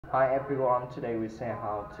Hi everyone, today we say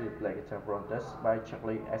how to play guitar Brontes by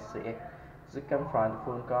Charli XCX. You can find the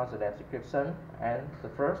full chords in the description. And the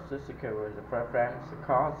first to secure the preference, the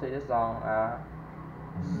chords in the song are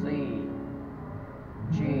C,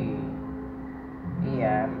 G, E,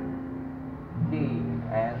 M, D,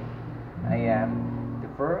 and A, M. The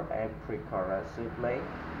first and pre-chorus to play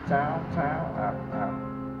down, down, up, up,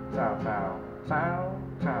 down, down, down,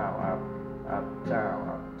 down, up, up, down,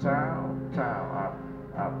 up, down, down,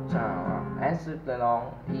 up, down, up, and to play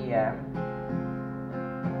along E, M,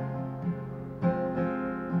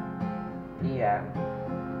 E, M,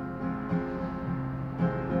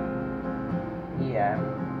 E, M,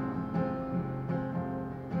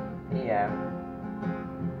 E, M.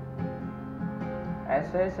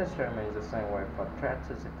 As this system is the same way for thread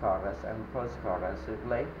to the chorus and post chorus to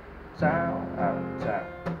play down, up, down,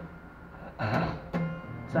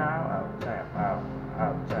 down, up, down,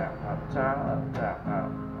 up, down, up, down, up,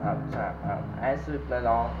 down, up, down, up. As we play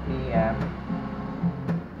along E, M,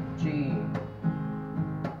 G,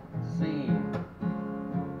 C,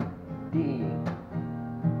 D,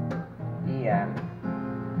 E, M,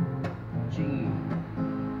 G,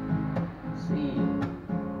 C,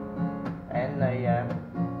 and A, M.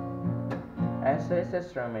 As this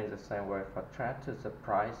system is the same way for thread to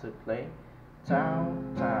surprise to play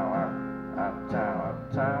down, down, up, down,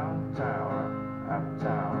 up, down, down, up,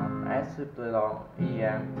 down, up. As we play along E,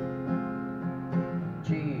 M, G,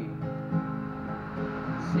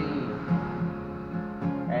 C,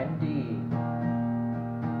 and D.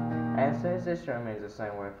 As this system is the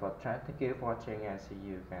same way for thread. Thank you for watching and see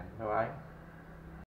you again. Bye bye.